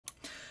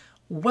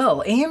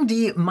Well,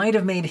 AMD might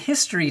have made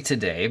history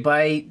today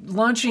by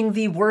launching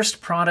the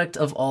worst product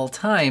of all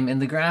time in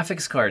the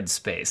graphics card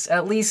space.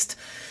 At least,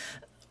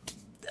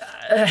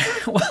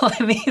 well,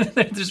 I mean,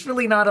 there's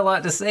really not a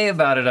lot to say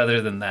about it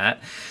other than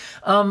that.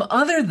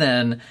 Rather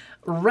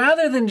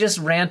than just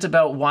rant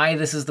about why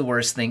this is the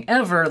worst thing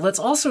ever, let's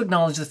also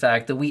acknowledge the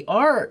fact that we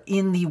are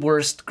in the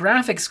worst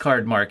graphics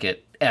card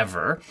market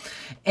ever.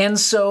 And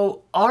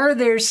so are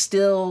there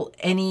still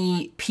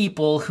any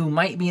people who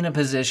might be in a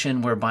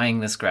position where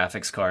buying this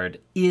graphics card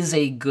is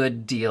a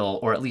good deal,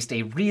 or at least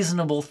a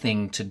reasonable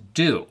thing to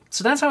do?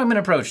 So that's how I'm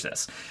gonna approach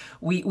this.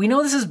 We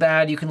know this is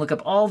bad. You can look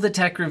up all the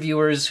tech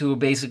reviewers who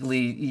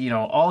basically,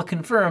 all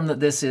confirm that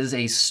this is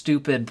a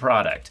stupid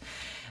product.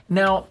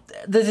 Now,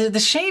 the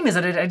shame is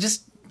that I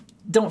just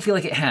don't feel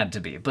like it had to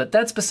be, but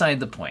that's beside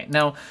the point.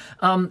 Now,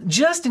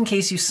 just in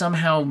case you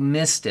somehow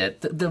missed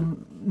it, the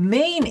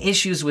main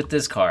issues with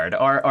this card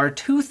are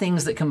two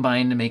things that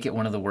combine to make it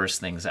one of the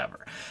worst things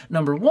ever.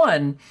 Number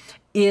one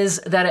is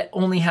that it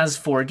only has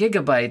 4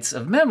 GB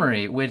of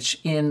memory, which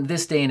in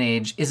this day and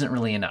age isn't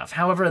really enough.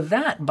 However,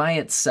 that by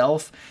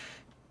itself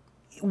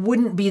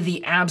wouldn't be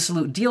the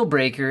absolute deal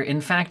breaker.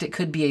 In fact, it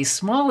could be a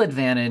small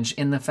advantage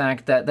in the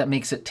fact that that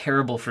makes it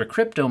terrible for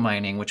crypto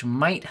mining, which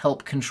might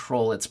help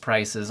control its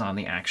prices on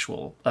the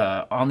actual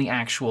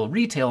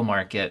retail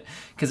market,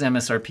 because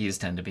MSRPs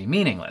tend to be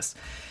meaningless.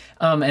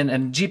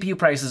 And GPU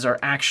prices are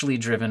actually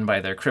driven by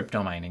their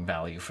crypto mining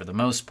value for the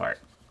most part.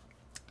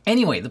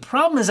 Anyway, the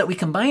problem is that we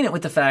combine it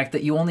with the fact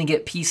that you only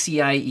get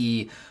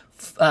PCIe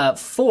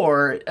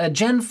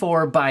Gen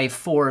 4 by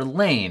 4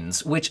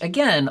 lanes, which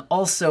again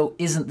also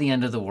isn't the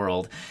end of the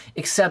world,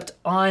 except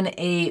on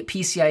a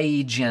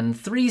PCIe Gen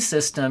 3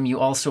 system you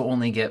also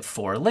only get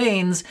 4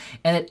 lanes,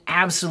 and it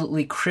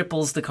absolutely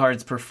cripples the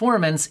card's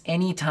performance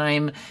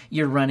anytime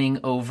you're running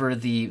over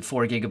the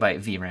 4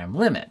 GB VRAM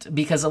limit,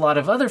 because a lot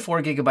of other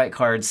 4 GB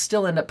cards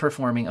still end up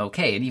performing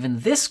okay, and even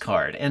this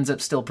card ends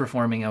up still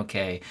performing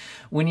okay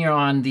when you're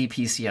on the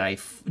PCI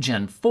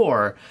Gen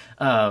 4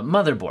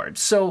 motherboard.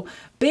 So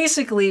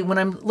basically, when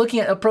I'm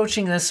looking at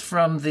approaching this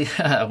from the,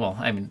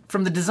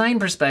 from the design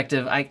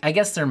perspective, I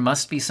guess there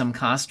must be some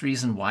cost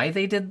reason why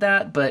they did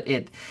that, but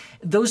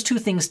those two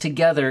things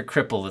together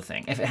cripple the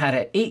thing. If it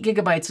had 8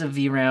 GB of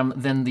VRAM,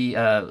 then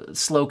the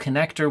slow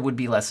connector would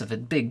be less of a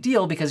big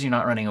deal because you're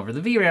not running over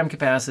the VRAM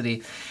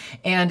capacity.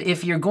 And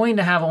if you're going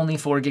to have only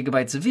 4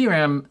 GB of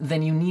VRAM,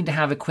 then you need to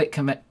have a quick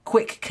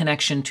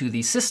connection to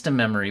the system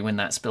memory when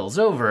that spills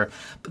over,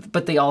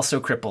 but they also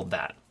crippled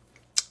that.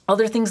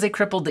 Other things they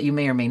crippled that you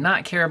may or may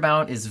not care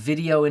about is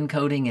video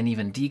encoding and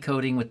even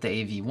decoding with the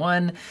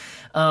AV1.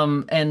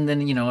 And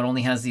then, it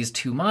only has these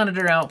 2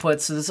 monitor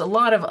outputs. So there's a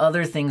lot of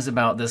other things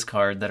about this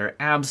card that are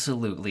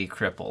absolutely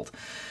crippled.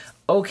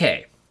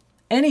 Okay.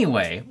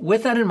 Anyway,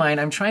 with that in mind,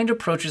 I'm trying to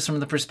approach this from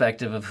the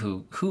perspective of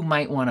who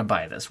might want to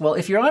buy this. Well,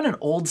 if you're on an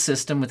old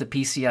system with a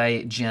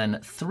PCI Gen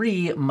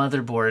 3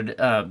 motherboard,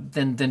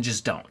 then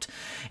just don't.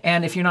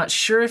 And if you're not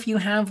sure if you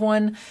have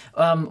one,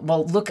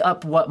 well, look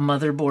up what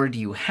motherboard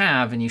you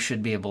have, and you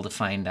should be able to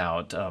find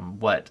out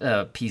what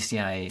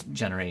PCI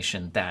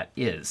generation that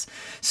is.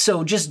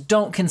 So just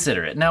don't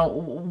consider it. Now,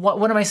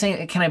 what am I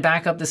saying? Can I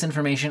back up this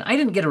information? I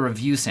didn't get a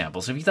review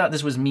sample. So if you thought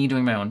this was me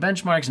doing my own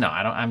benchmarks, no,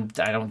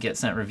 I don't get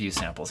sent review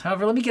samples.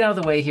 However, let me get out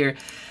of the way here.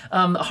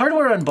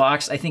 Hardware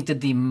Unboxed, I think,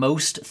 did the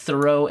most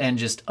thorough and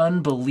just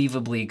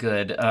unbelievably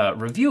good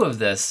review of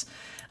this.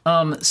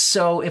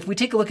 So if we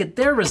take a look at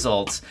their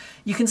results,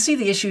 you can see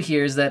the issue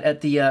here is that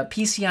at the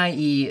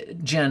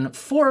PCIe Gen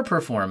 4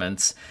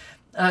 performance,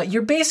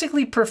 you're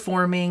basically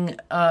performing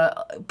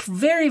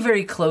very,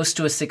 very close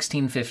to a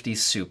 1650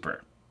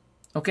 Super.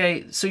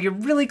 Okay, so you're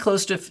really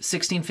close to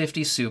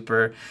 1650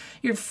 Super.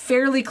 You're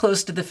fairly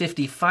close to the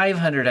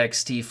 5500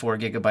 XT 4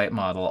 GB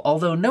model,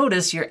 although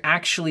notice you're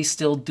actually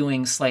still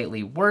doing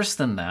slightly worse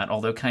than that,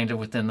 although kind of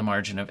within the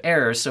margin of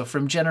error. So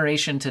from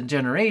generation to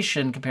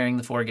generation, comparing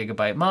the 4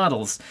 GB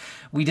models,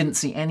 we didn't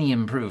see any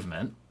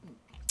improvement.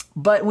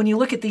 But when you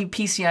look at the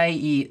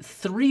PCIe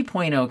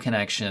 3.0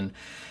 connection,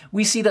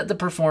 we see that the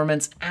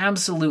performance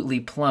absolutely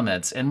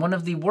plummets. And one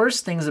of the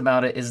worst things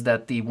about it is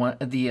that the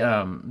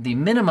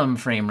minimum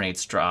frame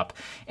rates drop.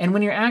 And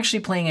when you're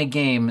actually playing a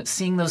game,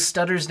 seeing those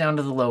stutters down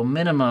to the low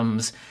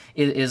minimums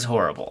is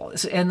horrible.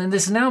 And then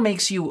this now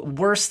makes you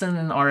worse than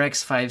an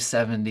RX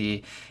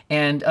 570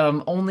 and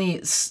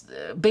only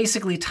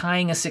basically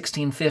tying a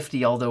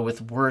 1650, although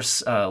with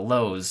worse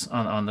lows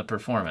on the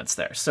performance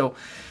there. So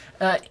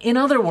in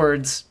other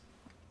words,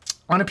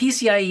 on a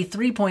PCIe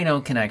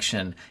 3.0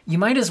 connection, you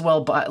might as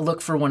well look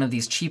for one of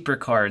these cheaper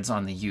cards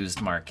on the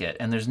used market,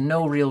 and there's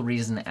no real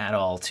reason at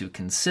all to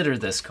consider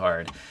this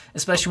card,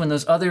 especially when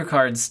those other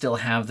cards still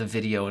have the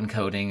video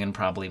encoding and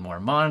probably more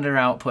monitor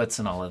outputs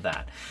and all of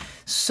that.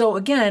 So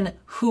again,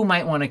 who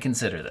might want to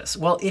consider this?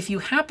 Well, if you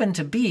happen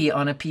to be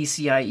on a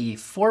PCIe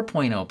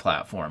 4.0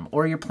 platform,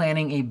 or you're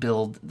planning a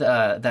build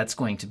that's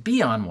going to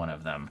be on one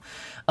of them,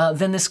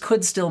 then this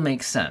could still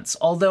make sense.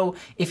 Although,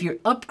 if you're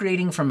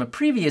upgrading from a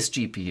previous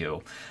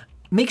GPU,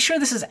 make sure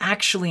this is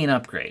actually an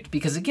upgrade,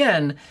 because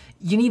again,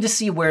 you need to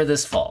see where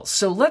this falls.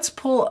 So let's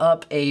pull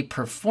up a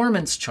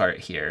performance chart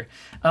here.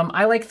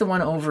 I like the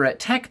one over at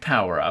Tech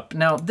Power Up.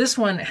 Now, this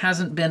one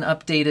hasn't been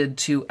updated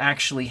to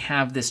actually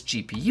have this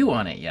GPU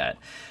on it yet.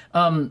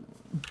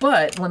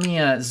 But let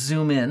me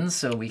zoom in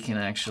so we can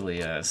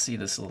actually see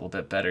this a little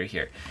bit better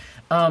here.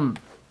 But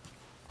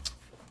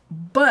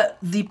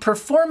the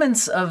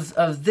performance of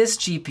this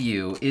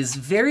GPU is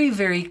very,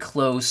 very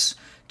close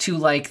to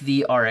like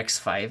the RX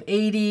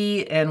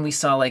 580, and we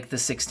saw like the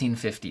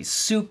 1650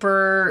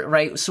 Super,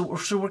 right? So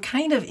we're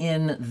kind of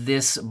in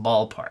this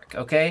ballpark,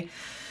 okay?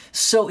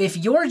 So if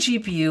your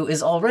GPU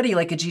is already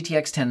like a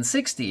GTX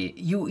 1060,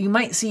 you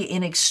might see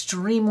an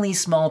extremely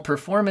small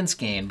performance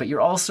gain, but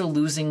you're also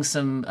losing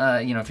some,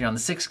 you know, if you're on the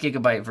 6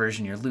 GB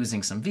version, you're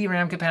losing some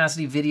VRAM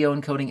capacity, video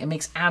encoding. It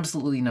makes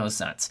absolutely no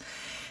sense.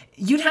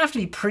 You'd have to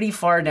be pretty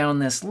far down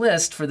this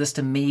list for this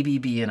to maybe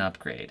be an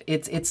upgrade.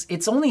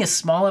 It's only a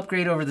small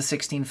upgrade over the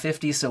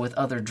 1650, so with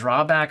other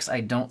drawbacks, I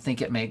don't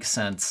think it makes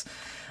sense.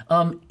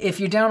 If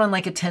you're down on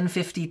like a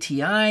 1050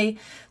 Ti,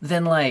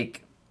 then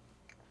like,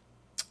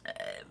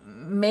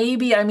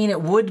 maybe, I mean,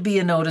 it would be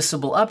a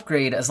noticeable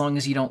upgrade as long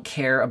as you don't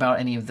care about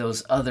any of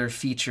those other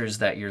features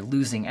that you're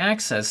losing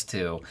access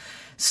to.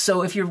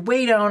 So if you're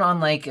way down on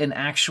like an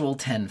actual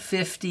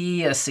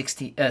 1050, a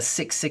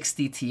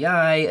 660 Ti,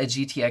 a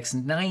GTX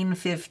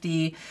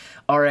 950,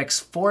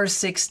 RX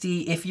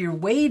 460, if you're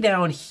way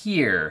down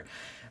here,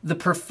 the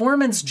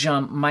performance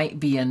jump might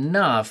be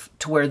enough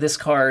to where this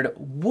card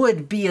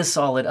would be a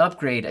solid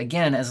upgrade,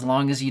 again, as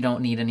long as you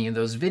don't need any of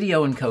those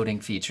video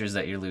encoding features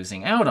that you're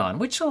losing out on,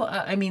 which,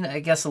 I mean,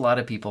 I guess a lot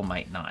of people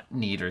might not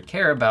need or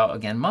care about.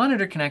 Again,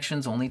 monitor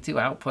connections, only 2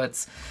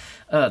 outputs.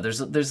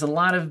 There's a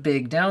lot of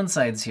big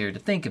downsides here to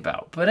think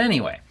about. But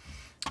anyway,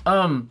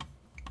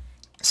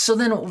 so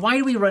then why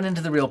do we run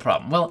into the real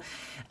problem? Well,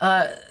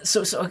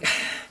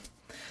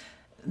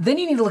 then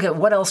you need to look at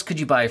what else could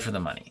you buy for the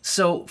money.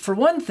 So for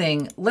one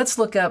thing, let's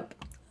look up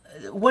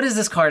what does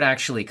this card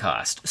actually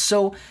cost.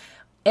 So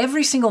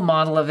every single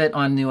model of it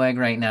on Newegg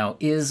right now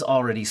is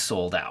already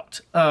sold out.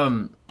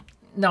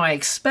 Now I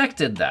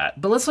expected that,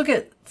 but let's look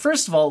at,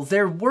 first of all,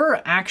 there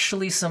were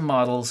actually some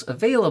models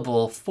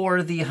available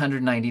for the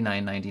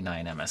 $199.99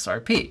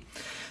 MSRP.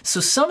 So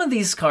some of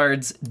these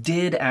cards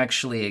did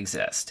actually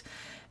exist.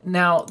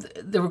 Now,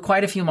 there were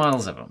quite a few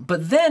models of them,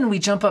 but then we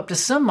jump up to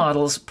some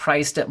models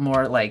priced at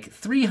more like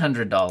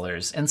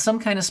 $300 and some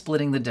kind of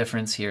splitting the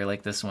difference here,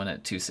 like this one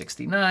at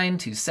 $269,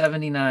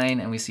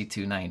 $279, and we see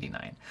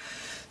 $299.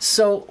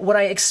 So what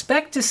I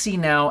expect to see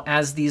now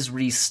as these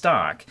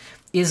restock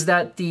is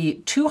that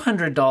the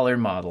 $200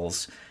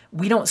 models,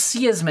 we don't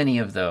see as many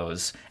of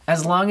those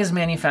as long as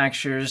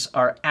manufacturers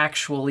are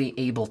actually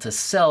able to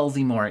sell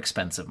the more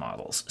expensive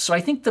models. So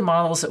I think the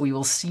models that we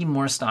will see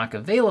more stock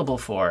available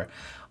for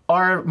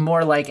are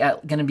more like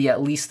going to be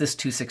at least this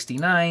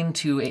 $269,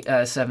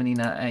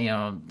 $279, you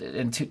know,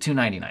 and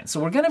 $299. So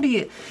we're going to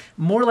be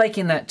more like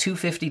in that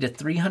 $250 to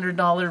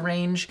 $300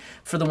 range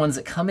for the ones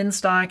that come in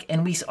stock,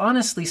 and we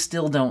honestly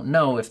still don't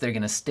know if they're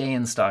going to stay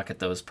in stock at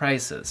those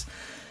prices.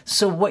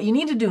 So what you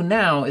need to do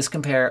now is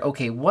compare,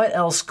 okay, what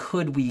else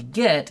could we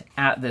get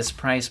at this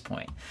price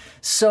point?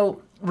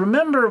 So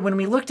remember when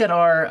we looked at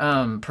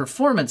our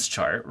performance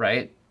chart,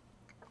 right?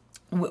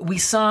 We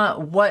saw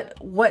what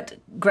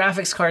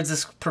graphics cards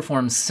this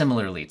performs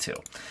similarly to.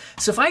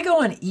 So if I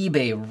go on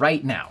eBay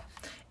right now,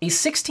 a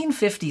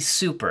 1650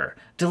 Super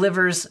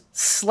delivers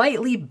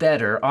slightly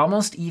better,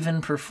 almost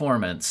even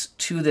performance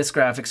to this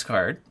graphics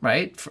card,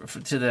 right?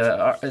 To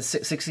the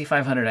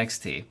 6500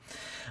 XT.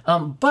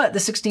 But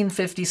the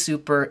 1650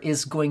 Super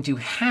is going to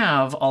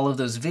have all of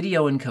those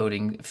video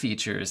encoding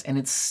features, and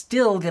it's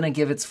still going to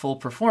give its full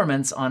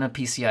performance on a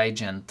PCI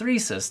Gen4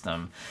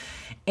 system.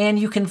 And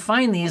you can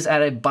find these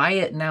at a buy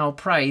it now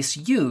price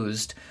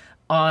used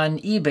on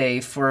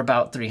eBay for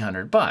about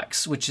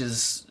 $300, which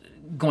is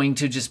going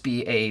to just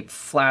be a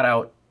flat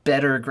out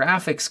better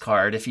graphics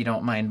card if you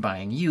don't mind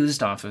buying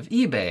used off of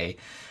eBay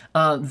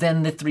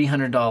than the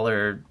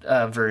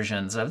 $300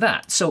 versions of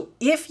that. So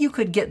if you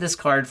could get this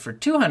card for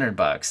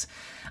 $200,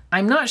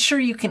 I'm not sure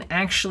you can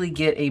actually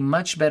get a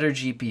much better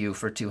GPU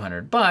for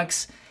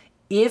 $200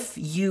 if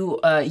you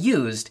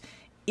used,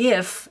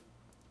 if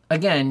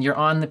again, you're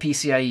on the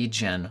PCIe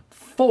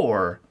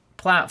Gen4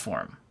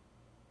 platform,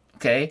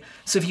 okay?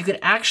 So if you could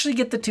actually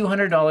get the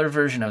 $200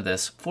 version of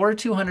this for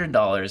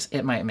 $200,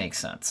 it might make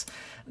sense.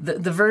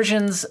 The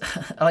versions,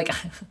 like,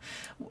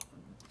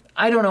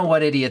 I don't know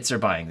what idiots are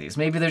buying these.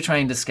 Maybe they're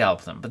trying to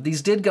scalp them, but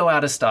these did go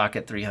out of stock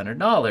at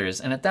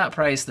 $300, and at that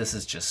price, this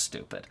is just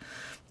stupid.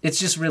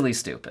 It's just really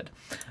stupid.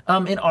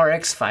 An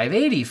RX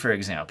 580, for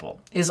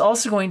example, is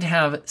also going to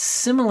have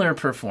similar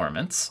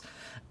performance,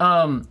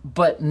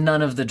 but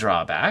none of the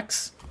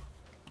drawbacks.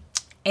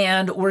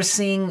 And we're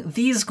seeing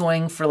these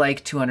going for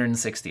like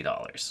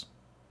 $260.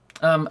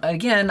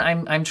 Again,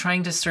 I'm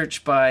trying to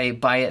search by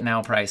buy it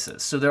now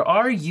prices. So there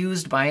are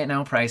used buy it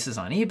now prices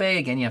on eBay.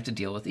 Again, you have to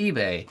deal with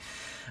eBay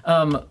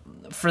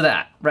for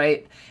that,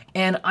 right?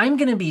 And I'm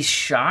gonna be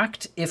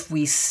shocked if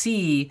we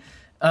see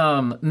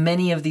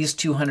many of these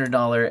 $200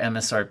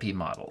 MSRP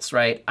models,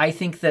 right? I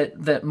think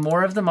that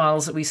more of the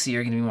models that we see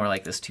are going to be more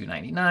like this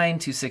 $299,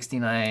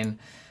 $269,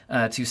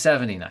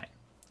 $279.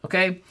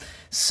 Okay,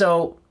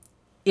 so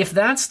if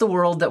that's the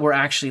world that we're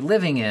actually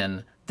living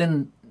in,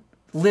 then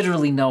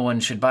literally no one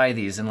should buy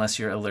these unless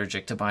you're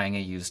allergic to buying a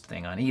used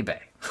thing on eBay.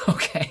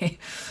 Okay,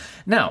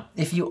 now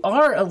if you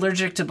are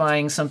allergic to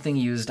buying something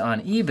used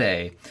on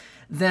eBay,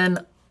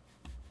 then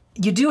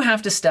you do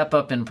have to step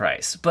up in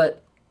price.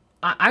 But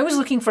I was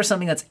looking for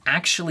something that's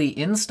actually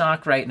in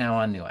stock right now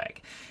on Newegg.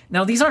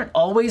 Now, these aren't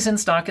always in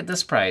stock at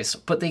this price,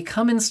 but they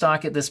come in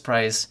stock at this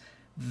price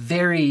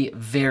very,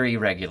 very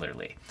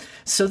regularly.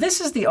 So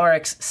this is the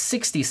RX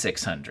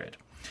 6600,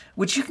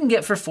 which you can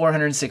get for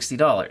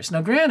 $460.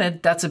 Now,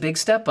 granted, that's a big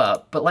step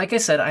up, but like I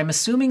said, I'm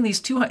assuming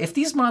if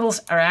these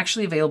models are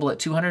actually available at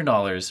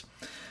 $200,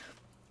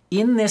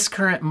 in this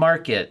current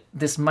market,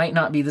 this might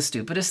not be the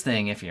stupidest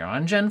thing if you're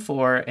on Gen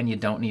 4 and you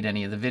don't need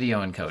any of the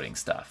video encoding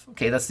stuff.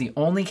 Okay, that's the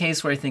only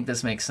case where I think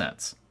this makes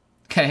sense.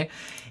 Okay,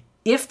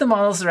 if the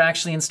models that are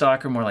actually in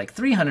stock are more like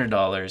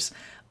 $300,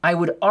 I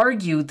would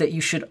argue that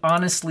you should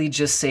honestly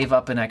just save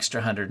up an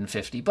extra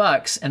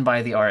 $150 and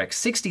buy the RX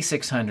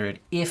 6600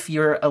 if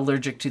you're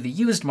allergic to the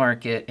used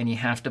market and you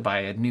have to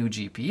buy a new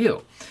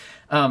GPU.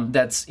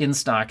 That's in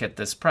stock at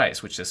this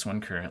price, which this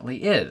one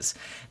currently is.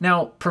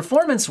 Now,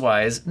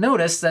 performance-wise,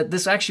 notice that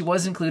this actually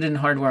was included in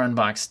Hardware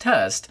Unboxed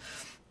Test.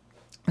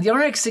 The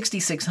RX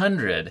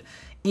 6600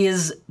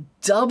 is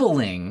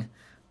doubling,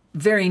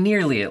 very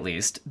nearly at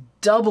least,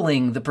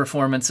 doubling the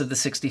performance of the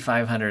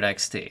 6500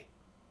 XT,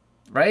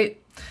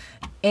 right?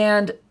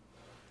 And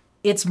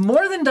it's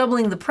more than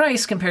doubling the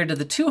price compared to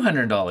the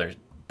 $200.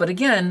 But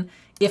again,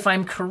 if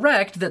I'm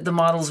correct that the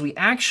models we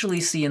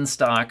actually see in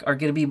stock are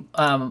going to be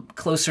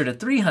closer to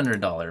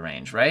 $300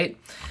 range, right?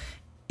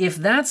 If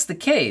that's the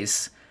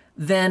case,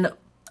 then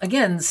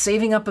again,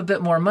 saving up a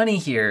bit more money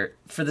here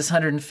for this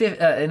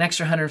an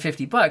extra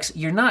 $150,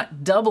 you're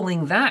not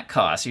doubling that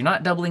cost. You're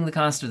not doubling the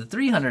cost of the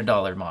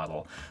 $300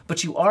 model,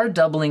 but you are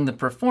doubling the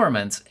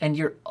performance, and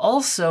you're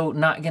also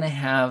not going to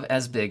have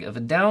as big of a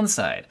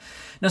downside.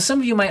 Now, some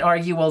of you might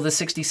argue, well, the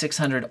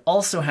 6600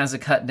 also has a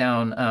cut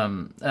down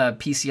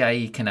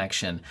PCIe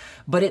connection,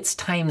 but it's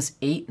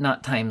 ×8,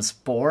 not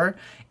 ×4.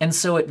 And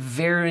so it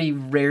very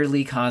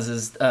rarely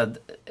causes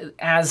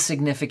as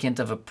significant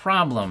of a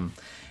problem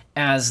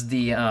as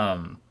the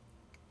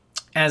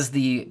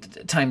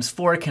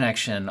 ×4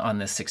 connection on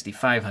this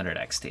 6500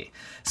 XT.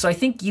 So I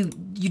think you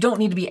don't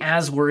need to be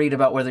as worried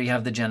about whether you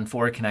have the Gen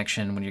 4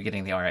 connection when you're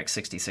getting the RX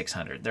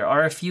 6600. There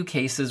are a few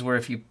cases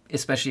where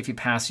especially if you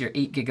pass your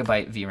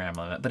 8GB VRAM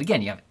limit, but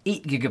again, you have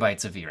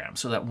 8GB of VRAM,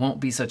 so that won't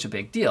be such a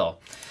big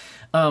deal.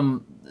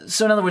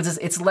 So in other words,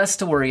 it's less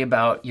to worry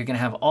about. You're gonna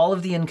have all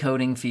of the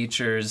encoding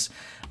features,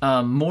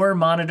 more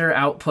monitor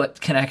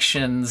output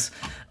connections,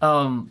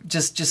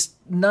 just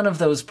none of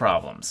those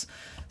problems.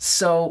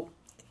 So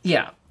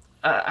yeah,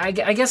 I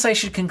guess I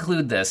should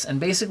conclude this and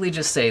basically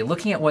just say,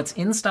 looking at what's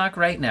in stock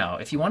right now,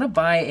 if you want to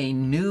buy a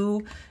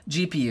new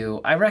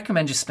GPU, I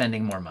recommend just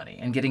spending more money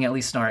and getting at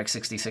least an RX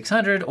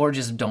 6600, or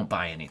just don't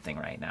buy anything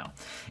right now.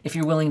 If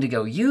you're willing to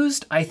go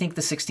used, I think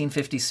the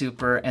 1650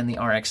 Super and the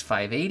RX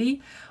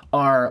 580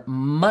 are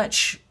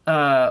much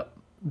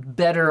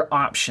better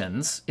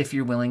options if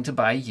you're willing to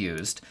buy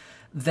used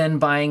than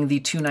buying the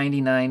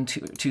 $299,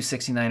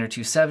 $269, or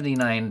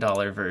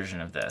 $279 version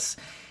of this.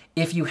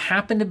 If you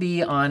happen to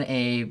be on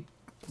a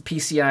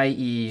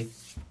PCIe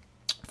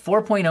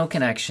 4.0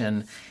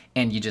 connection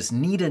and you just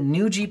need a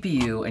new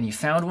GPU and you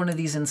found one of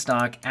these in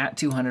stock at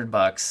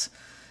 $200,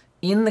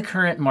 in the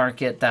current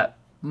market, that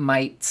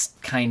might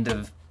kind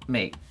of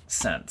make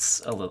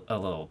sense a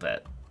little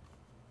bit.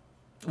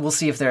 We'll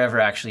see if they're ever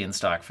actually in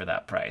stock for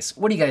that price.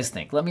 What do you guys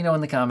think? Let me know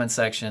in the comments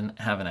section.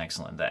 Have an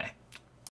excellent day.